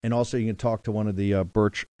 And also you can talk to one of the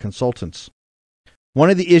Birch consultants. One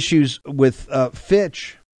of the issues with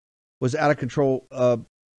Fitch was out of control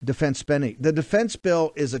defense spending. The defense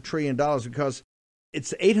bill is $1 trillion because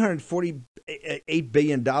it's $848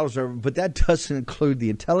 billion, but that doesn't include the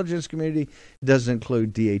intelligence community. It doesn't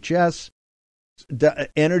include DHS, the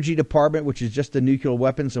Energy Department, which is just the nuclear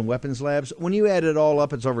weapons and weapons labs. When you add it all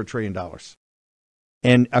up, it's over $1 trillion.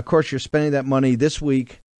 And, of course, you're spending that money this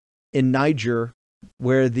week in Niger,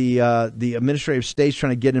 where the administrative state's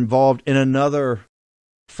trying to get involved in another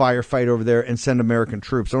firefight over there and send American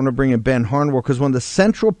troops. I want to bring in Ben Harnwell because one of the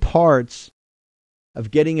central parts of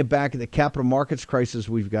getting it back at the capital markets crisis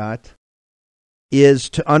we've got is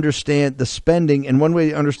to understand the spending. And one way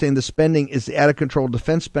to understand the spending is the out-of-control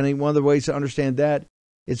defense spending. One of the ways to understand that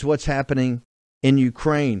is what's happening in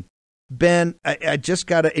Ukraine. Ben, I just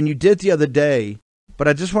got to, and you did the other day, but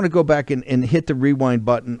I just want to go back and hit the rewind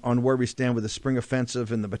button on where we stand with the spring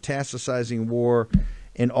offensive and the metastasizing war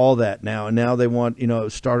and all that now. And now they want,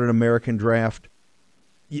 start an American draft.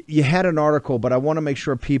 You had an article, but I want to make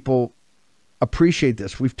sure people appreciate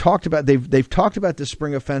this. We've talked about, they've talked about the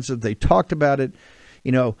spring offensive. They talked about it.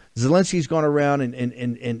 Zelensky's gone around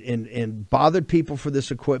and bothered people for this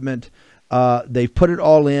equipment. They've put it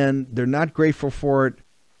all in. They're not grateful for it.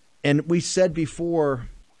 And we said before,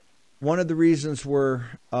 one of the reasons we're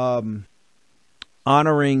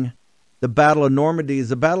honoring the Battle of Normandy is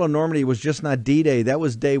the Battle of Normandy was just not D-Day. That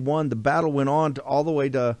was day one. The battle went on all the way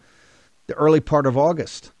to the early part of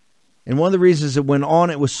August. And one of the reasons it went on,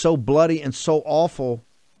 it was so bloody and so awful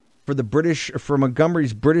for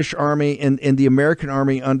Montgomery's British Army and the American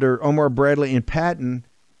Army under Omar Bradley and Patton,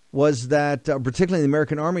 was that, particularly in the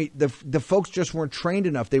American Army, the folks just weren't trained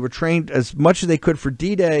enough. They were trained as much as they could for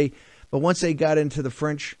D-Day, but once they got into the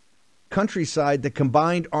French countryside, the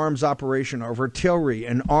combined arms operation of artillery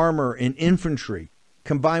and armor and infantry,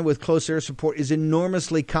 combined with close air support, is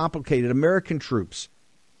enormously complicated. American troops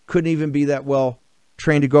couldn't even be that well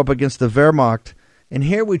trained to go up against the Wehrmacht. And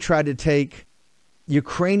here we tried to take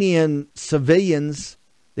Ukrainian civilians.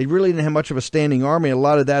 They really didn't have much of a standing army. A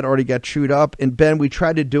lot of that already got chewed up. And Ben, we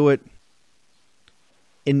tried to do it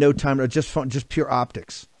in no time, just pure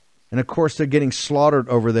optics. And of course, they're getting slaughtered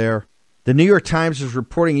over there. The New York Times is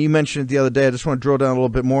reporting, you mentioned it the other day, I just want to drill down a little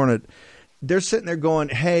bit more on it. They're sitting there going,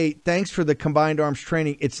 hey, thanks for the combined arms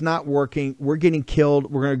training. It's not working. We're getting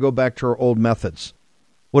killed. We're going to go back to our old methods.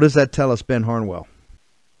 What does that tell us, Ben Harnwell?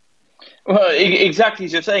 Well, exactly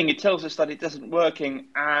as you're saying, it tells us that it isn't working.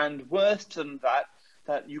 And worse than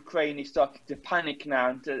that Ukraine is starting to panic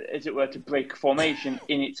now, as it were, to break formation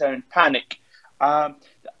in its own panic.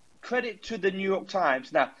 Credit to the New York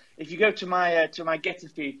Times. Now, if you go to my Getter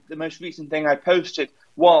feed, the most recent thing I posted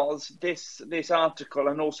was this article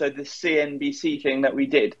and also the CNBC thing that we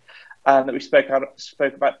did, that we spoke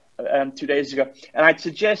about 2 days ago. And I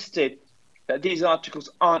suggested that these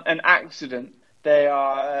articles aren't an accident. They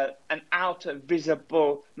are an outer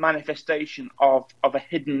visible manifestation of a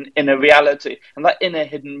hidden inner reality. And that inner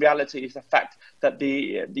hidden reality is the fact that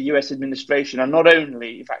the US administration, and not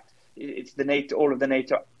only, in fact, it's all of the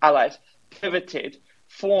NATO allies, pivoted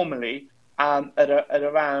formally at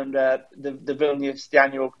around the Vilnius, the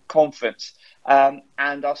annual conference,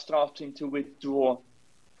 and are starting to withdraw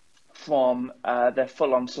from their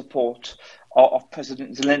full-on support of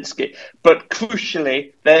President Zelensky. But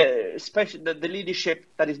crucially, especially the leadership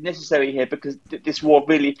that is necessary here, because this war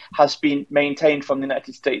really has been maintained from the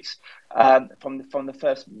United States from the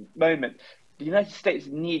first moment. The United States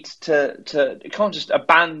needs it can't just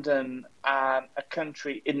abandon a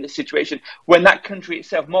country in this situation when that country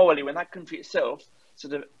itself,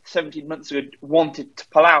 sort of 17 months ago, wanted to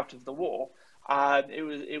pull out of the war.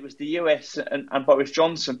 It was the US and Boris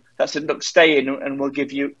Johnson that said, look, stay in and we'll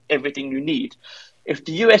give you everything you need. If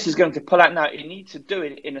the US is going to pull out now, it needs to do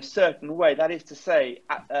it in a certain way. That is to say,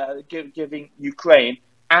 giving Ukraine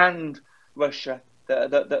and Russia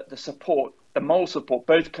the support, the moral support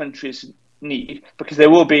both countries need, because there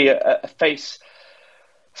will be a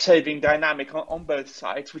face-saving dynamic on both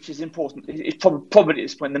sides, which is important. It's probably at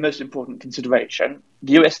this point the most important consideration.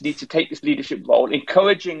 The US needs to take this leadership role,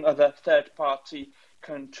 encouraging other third-party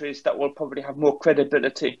countries that will probably have more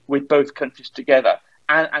credibility with both countries together,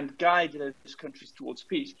 and guide those countries towards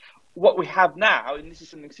peace. What we have now, and this is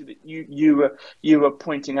something that you were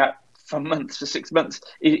pointing out for months, for 6 months,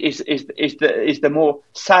 is the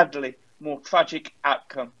more tragic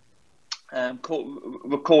outcome.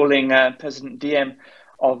 Recalling President Diem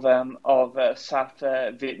of South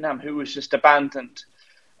Vietnam, who was just abandoned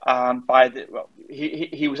by the. Well,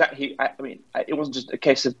 he was actually. I mean, it wasn't just a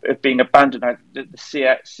case of being abandoned. The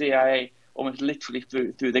CIA almost literally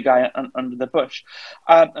threw the guy under the bus.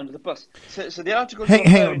 So the article.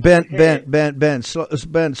 Hang on, Ben, slow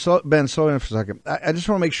down for a second. I just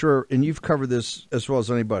want to make sure, and you've covered this as well as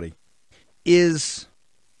anybody.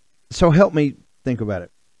 So help me think about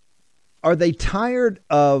it. Are they tired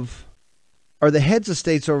of? Are the heads of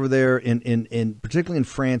states over there in particularly in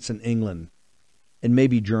France and England and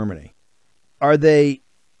maybe Germany, are they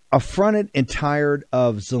affronted and tired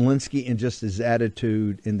of Zelensky and just his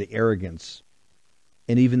attitude and the arrogance,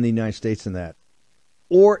 and even the United States in that?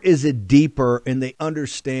 Or is it deeper and they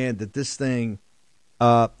understand that this thing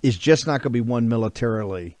is just not going to be won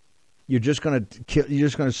militarily? You're just going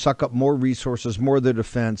to suck up more resources, more of the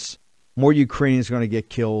defense. More Ukrainians are going to get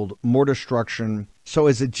killed, more destruction. So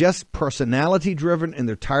is it just personality driven and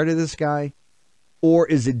they're tired of this guy? Or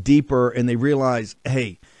is it deeper and they realize,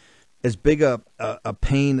 hey, as big a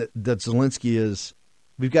pain that Zelensky is,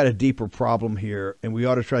 we've got a deeper problem here and we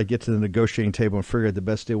ought to try to get to the negotiating table and figure out the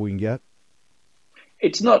best deal we can get?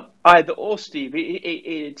 It's not either or, Steve.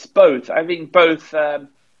 It's both. I think both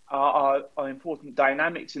are important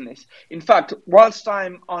dynamics in this. In fact, whilst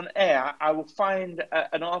I'm on air, I will find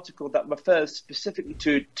an article that refers specifically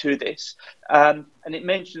to this, and it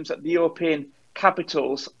mentions that the European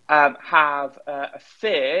capitals have a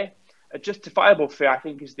fear, a justifiable fear, I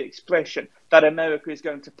think is the expression, that America is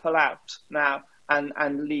going to pull out. Now,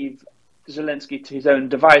 and leave Zelensky to his own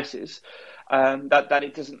devices. That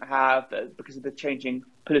it doesn't have, because of the changing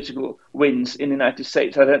political winds in the United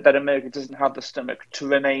States, that America doesn't have the stomach to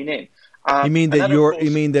remain in. You mean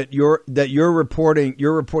that you're reporting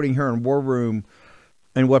here in War Room,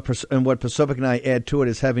 and what Pacific and I add to it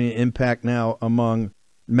is having an impact now among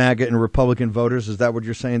MAGA and Republican voters? Is that what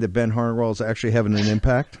you're saying, that Ben Harnwell is actually having an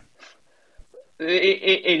impact?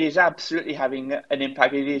 It is absolutely having an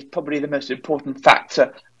impact. It is probably the most important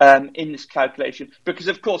factor in this calculation, because,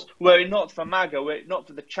 of course, were it not for MAGA, were it not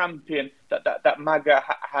for the champion that MAGA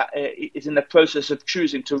is in the process of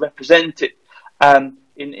choosing to represent it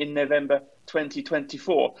in November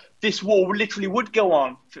 2024, this war literally would go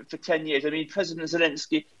on for 10 years. I mean, President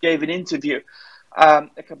Zelensky gave an interview a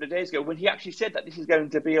couple of days ago when he actually said that this is going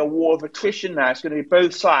to be a war of attrition now. It's going to be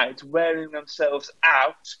both sides wearing themselves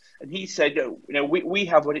out. And he said, we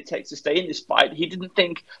have what it takes to stay in this fight. He didn't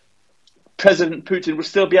think President Putin would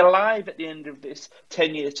still be alive at the end of this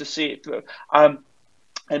 10 years to see it through. I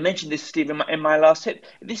mentioned this, Steve, in my last hit.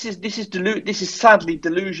 This is sadly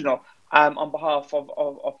delusional on behalf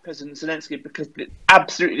of President Zelensky, because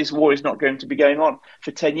absolutely this war is not going to be going on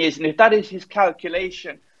for 10 years. And if that is his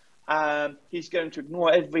calculation, he's going to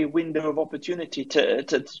ignore every window of opportunity to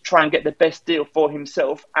try and get the best deal for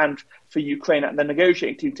himself and for Ukraine at the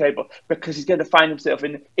negotiating table, because he's going to find himself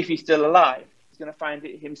if he's still alive, he's going to find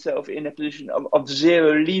himself in a position of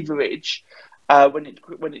zero leverage when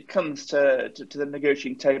it comes to the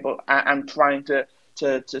negotiating table and trying to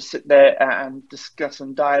sit there and discuss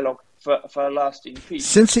and dialogue for a lasting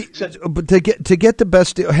peace. But to get the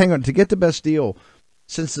best deal, to get the best deal.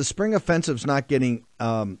 Since the spring offensive's not getting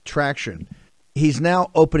traction, he's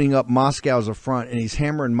now opening up Moscow as a front, and he's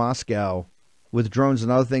hammering Moscow with drones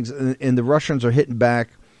and other things. And the Russians are hitting back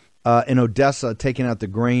in Odessa, taking out the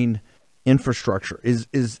grain infrastructure. Is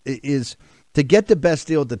to get the best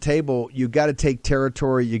deal at the table, you got to take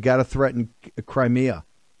territory. You got to threaten Crimea.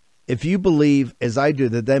 If you believe, as I do,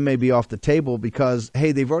 that may be off the table because,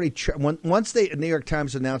 hey, they've already once the New York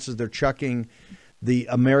Times announces they're chucking the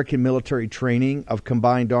American military training of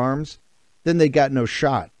combined arms, then they got no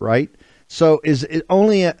shot, right? So is it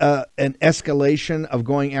only an escalation of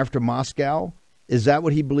going after Moscow? Is that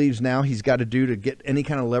what he believes now he's got to do to get any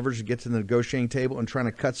kind of leverage to get to the negotiating table and trying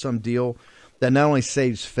to cut some deal that not only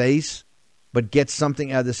saves face, but gets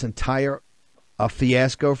something out of this entire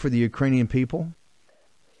fiasco for the Ukrainian people?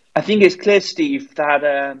 I think it's clear, Steve, that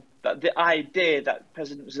the idea that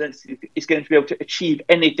President Zelensky is going to be able to achieve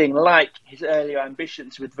anything like his earlier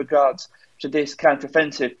ambitions with regards to this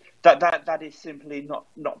counteroffensive, that is simply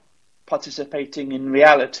not participating in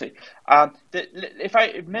reality.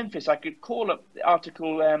 Memphis, I could call up the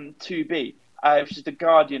article 2B, which is the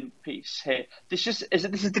Guardian piece here. This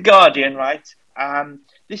is the Guardian, right?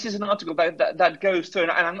 This is an article that goes through,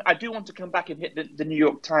 and I do want to come back and hit the New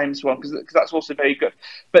York Times one because that's also very good.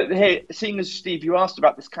 But here, seeing as Steve, you asked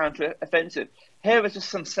about this counter-offensive, here are just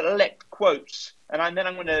some select quotes, and then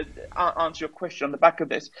I'm going to answer your question on the back of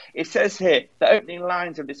this. It says here, the opening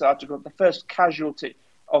lines of this article, the first casualty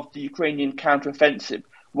of the Ukrainian counter-offensive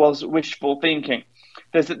was wishful thinking.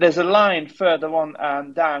 There's a line further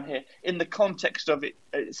on down here, in the context of it,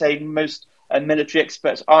 saying most military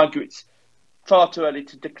experts argue it's far too early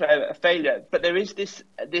to declare it a failure. But there is this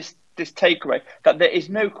takeaway that there is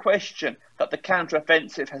no question that the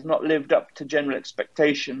counteroffensive has not lived up to general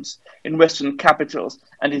expectations in Western capitals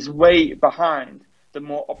and is way behind the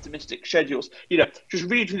more optimistic schedules. Just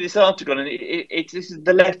read through this article, and this is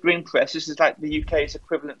the left-wing press. This is like the UK's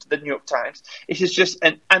equivalent to the New York Times. This is just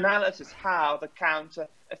an analysis how the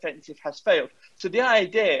counter-offensive has failed. So the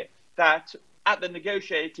idea that at the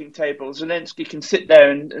negotiating table, Zelensky can sit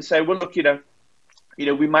there and say, well, look,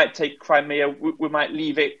 we might take Crimea, we might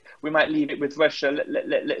leave it with Russia.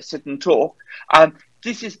 Let's sit and talk.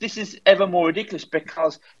 This is ever more ridiculous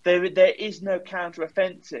because there is no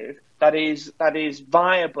counteroffensive that is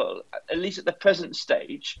viable, at least at the present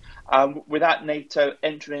stage, without NATO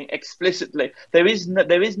entering explicitly. There is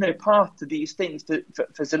no path to these things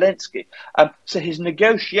for Zelensky. So his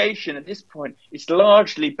negotiation at this point is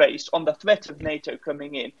largely based on the threat of NATO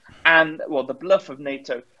coming in and the bluff of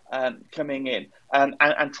NATO coming in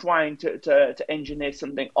and trying to engineer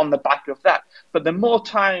something on the back of that. But the more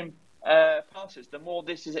time passes, the more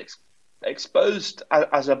this is exposed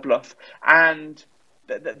as a bluff, and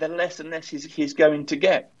the less and less he's going to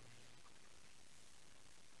get.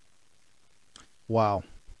 Wow.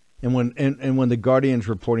 And when the Guardian's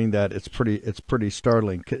reporting that, it's pretty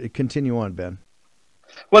startling. Continue on, Ben.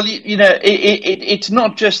 Well, it's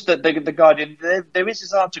not just that the Guardian. There is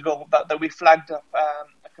this article that we flagged up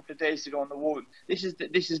a couple couple of days ago on the war room. This is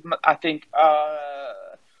I think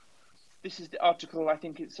this is the article. I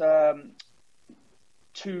think it's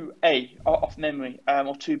 2A off memory,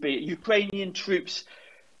 or 2B. Ukrainian troops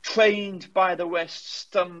trained by the West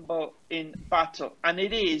stumble in battle. And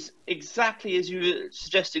it is exactly as you were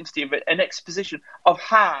suggesting, Steve, an exposition of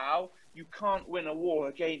how you can't win a war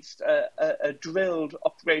against a drilled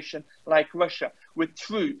operation like Russia, with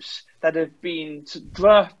troops that have been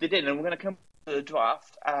drafted in, and we're going to come to the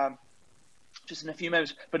draft just in a few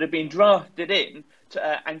moments, but have been drafted in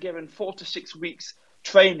and given 4 to 6 weeks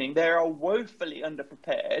training. They are woefully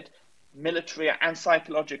underprepared, military and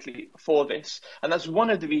psychologically, for this, and that's one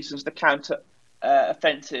of the reasons the counter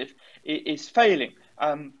offensive is failing.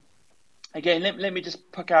 Again, let me just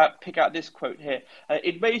pick out this quote here.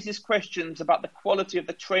 It raises questions about the quality of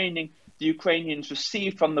the training the Ukrainians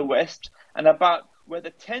receive from the West, and about whether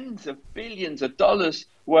tens of billions of dollars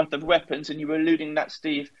worth of weapons, and you were alluding that,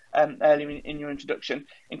 Steve, earlier in your introduction,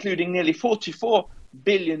 including nearly $44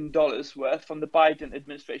 billion worth from the Biden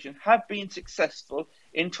administration, have been successful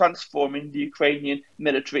in transforming the Ukrainian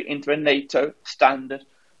military into a NATO standard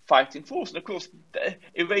fighting force. And of course,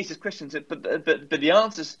 it raises questions, but the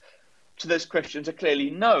answers to those questions are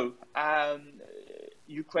clearly no.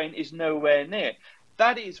 Ukraine is nowhere near.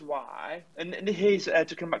 That is why, and here's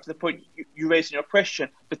to come back to the point you raised in your question,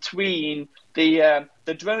 between the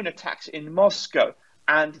drone attacks in Moscow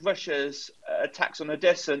and Russia's attacks on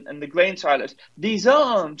Odessa and the grain silos. These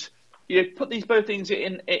aren't, put these both things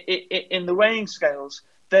in the weighing scales.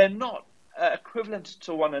 They're not equivalent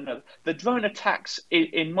to one another. The drone attacks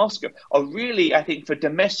in Moscow are really, I think, for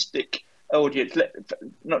domestic audience,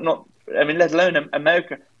 let alone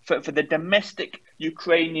America, for the domestic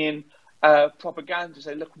Ukrainian propaganda to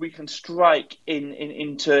say, look, we can strike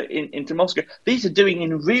into Moscow. These are doing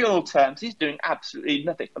in real terms. These are doing absolutely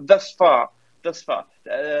nothing thus far.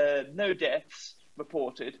 No deaths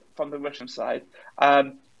reported from the Russian side.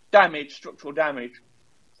 Structural damage,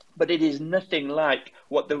 but it is nothing like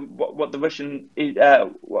what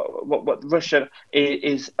Russia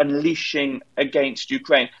is unleashing against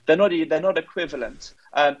Ukraine. They're not equivalent.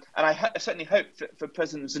 And I certainly hope for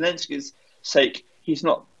President Zelensky's sake, he's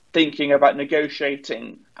not thinking about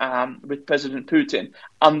negotiating with President Putin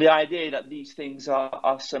on the idea that these things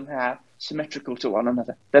are somehow symmetrical to one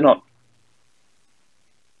another. They're not.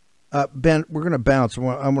 Ben, we're going to bounce. I'm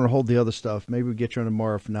going to hold the other stuff. Maybe we get you on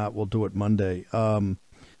tomorrow. If not, we'll do it Monday.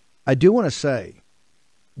 I do want to say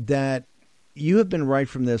that you have been right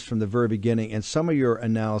from the very beginning, and some of your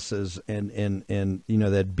analysis and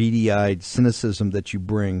that beady-eyed cynicism that you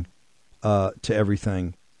bring to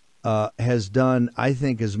everything has done, I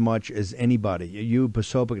think, as much as anybody. You,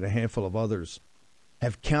 Posobiec, and a handful of others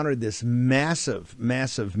have countered this massive,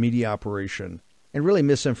 massive media operation and really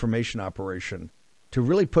misinformation operation to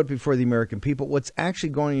really put before the American people what's actually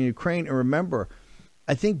going on in Ukraine. And remember,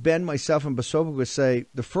 I think Ben, myself, and Posobiec would say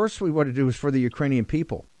the first we want to do is for the Ukrainian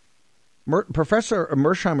people. Professor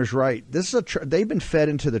Mersheimer is right. This is they've been fed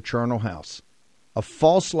into the charnel house of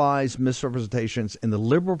false lies, misrepresentations in the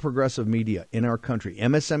liberal progressive media in our country,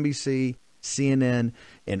 MSNBC, CNN,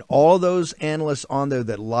 and all those analysts on there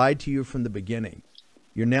that lied to you from the beginning.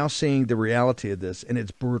 You're now seeing the reality of this, and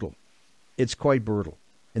it's brutal. It's quite brutal.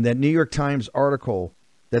 And that New York Times article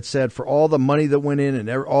that said for all the money that went in and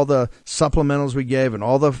all the supplementals we gave and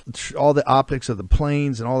all the optics of the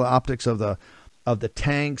planes and all the optics of the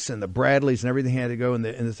tanks and the Bradleys and everything had to go in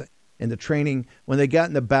the training, when they got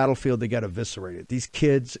in the battlefield, they got eviscerated. These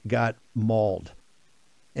kids got mauled.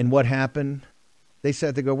 And what happened? They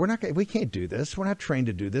said, we can't do this. We're not trained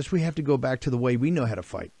to do this. We have to go back to the way we know how to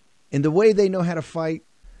fight. And the way they know how to fight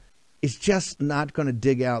is just not going to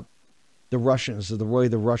dig out the Russians, the way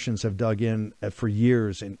the Russians have dug in for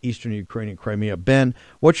years in eastern Ukraine and Crimea. Ben,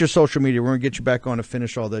 what's your social media? We're going to get you back on to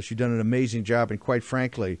finish all this. You've done an amazing job. And quite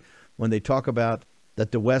frankly, when they talk about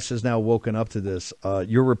that the West has now woken up to this,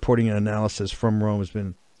 your reporting and analysis from Rome has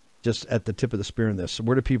been just at the tip of the spear in this. So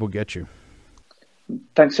where do people get you?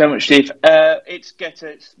 Thanks so much, Steve. It's Getter.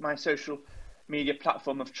 It's my social media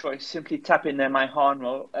platform of choice. Simply tap in there my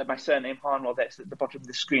Harnwell, my surname Harnwell. That's at the bottom of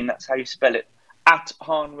the screen. That's how you spell it. At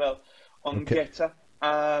Harnwell on Getter.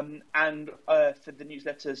 And for the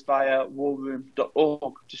newsletters via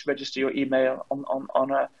WarRoom.org. Just register your email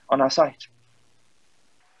on our site.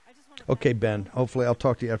 Okay, Ben. Hopefully, I'll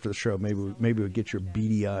talk to you after the show. Maybe we'll get your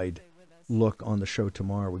beady-eyed look on the show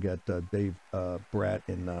tomorrow. We got Dave Bratt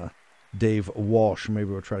and Dave Walsh.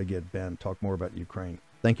 Maybe we'll try to get Ben talk more about Ukraine.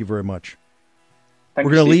 Thank you very much. We're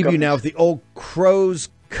going to leave you now with the old Crow's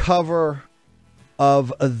cover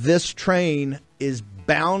of This Train is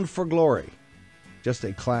Bound for Glory. Just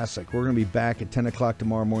a classic. We're going to be back at 10 o'clock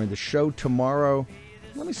tomorrow morning. The show tomorrow,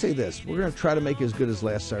 let me say this. We're going to try to make it as good as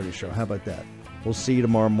last Saturday's show. How about that? We'll see you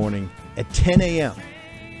tomorrow morning at 10 a.m.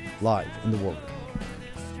 live in the War Room.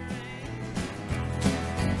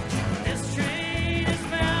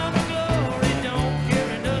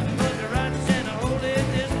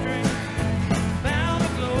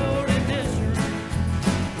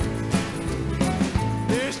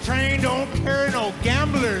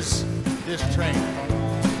 Gamblers, this train.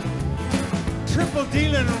 Triple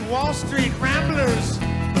dealing Wall Street ramblers,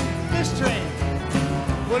 this train.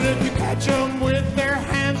 Well, if you catch them with their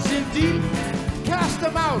hands in deep, cast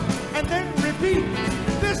them out and then repeat.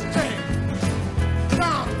 This train,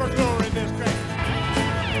 bound for glory, this train.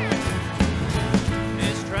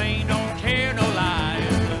 This train don't care no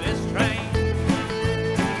lies, this train.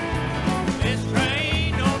 This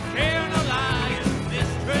train don't care no lies, this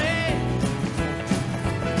train.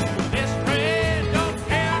 This train don't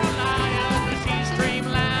care no lies, she's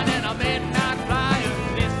streamlined and a midnight flyer.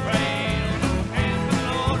 This train don't care the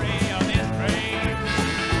glory of this train.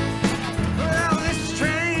 Well, this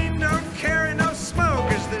train don't carry no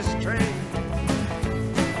smokers, this train.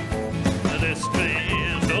 This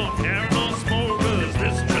train don't carry no smokers,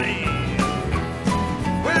 this train.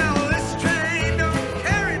 Well, this train don't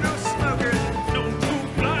carry no smokers, no food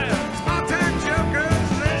flyers, small-time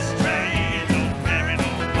jokers. This train don't carry no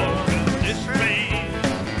smokers, this train.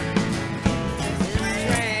 This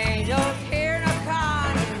train don't care no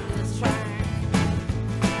con, this train.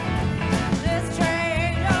 This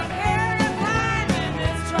train don't care no con,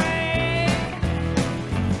 this train.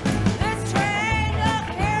 This train don't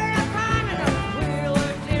care no con, the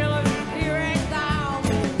wheeler dealer here ain't down.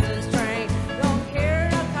 This train don't care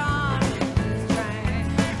no con, this train.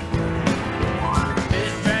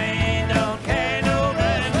 This train don't care no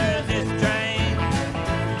records, this train.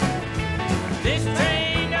 This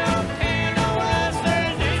train don't care no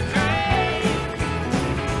hustlers, this train.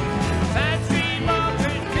 Side street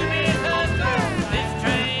walkers to his hustlers, this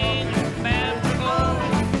train is bound for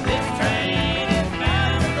glory. This train is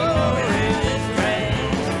bound for glory, this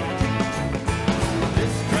train.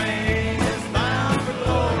 This train is bound for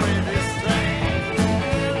glory, this train.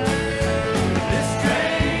 This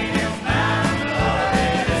train is bound for glory,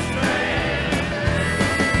 this train.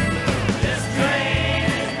 This train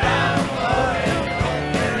is bound for glory,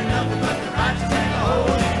 don't care nothing but the righteous and the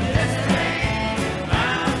holy. This train is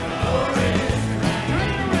bound for glory, this train.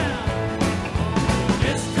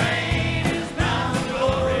 This train is bound for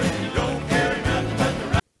glory, don't care nothing but the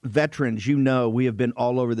righteous. Veterans, you know, we have been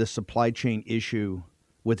all over this supply chain issue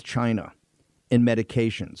with China in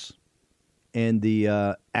medications and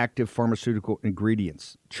the active pharmaceutical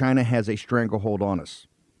ingredients. China has a stranglehold on us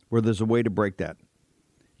where there's a way to break that.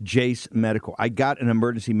 Jace Medical. I got an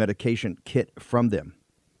emergency medication kit from them.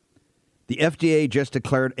 The FDA just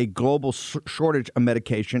declared a global shortage of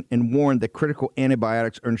medication and warned that critical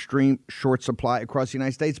antibiotics are in extreme short supply across the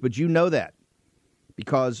United States. But you know that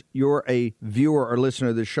because you're a viewer or listener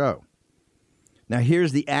to the show. Now,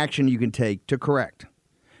 here's the action you can take to correct.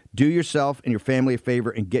 Do yourself and your family a favor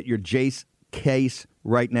and get your Jace case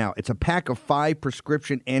right now. It's a pack of 5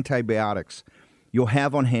 prescription antibiotics you'll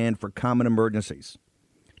have on hand for common emergencies.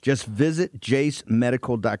 Just visit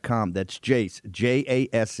jacemedical.com. That's Jace,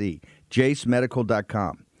 J-A-S-E,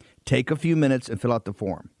 jacemedical.com. Take a few minutes and fill out the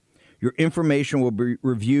form. Your information will be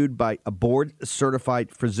reviewed by a board-certified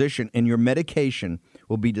physician, and your medication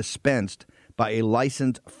will be dispensed by a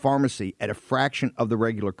licensed pharmacy at a fraction of the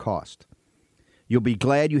regular cost. You'll be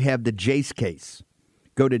glad you have the Jace case.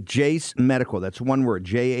 Go to Jace Medical, that's one word,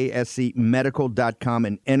 J-A-S-E, medical.com,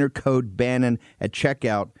 and enter code Bannon at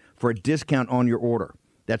checkout for a discount on your order.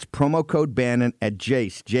 That's promo code Bannon at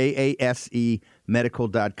Jace, J-A-S-E,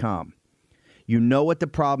 medical.com. You know what the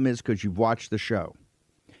problem is because you've watched the show.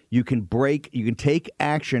 You can take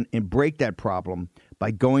action and break that problem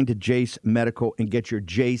by going to Jace Medical and get your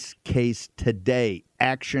Jace case today.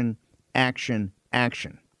 Action, action,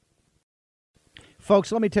 action.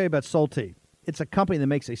 Folks, let me tell you about Solti. It's a company that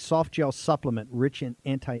makes a soft gel supplement rich in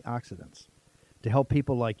antioxidants to help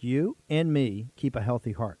people like you and me keep a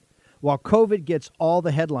healthy heart. While COVID gets all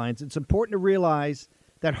the headlines, it's important to realize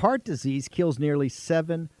that heart disease kills nearly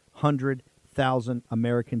 700,000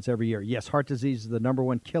 Americans every year. Yes, heart disease is the number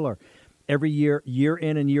one killer every year, year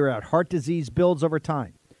in and year out. Heart disease builds over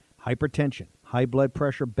time. Hypertension, high blood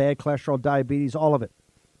pressure, bad cholesterol, diabetes, all of it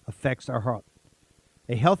affects our heart.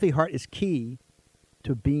 A healthy heart is key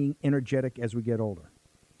to being energetic as we get older.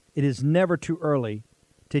 It is never too early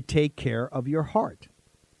to take care of your heart.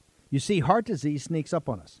 You see, heart disease sneaks up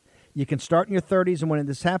on us. You can start in your 30s, and when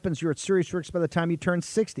this happens, you're at serious risk by the time you turn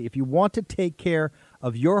 60. If you want to take care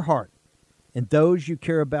of your heart and those you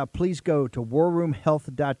care about, please go to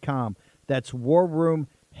warroomhealth.com. That's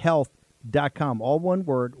warroomhealth.com. All one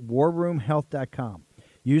word, warroomhealth.com.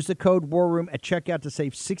 Use the code WARROOM at checkout to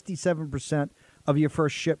save 67% of your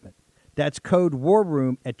first shipment. That's code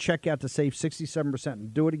WARROOM at checkout to save 67%.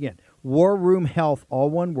 And do it again. WarRoom Health, all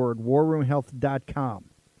one word, warroomhealth.com.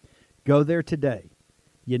 Go there today.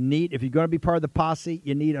 You need, if you're going to be part of the posse,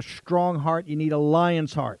 you need a strong heart. You need a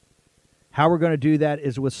lion's heart. How we're going to do that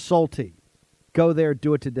is with Salty. Go there,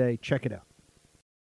 do it today. Check it out.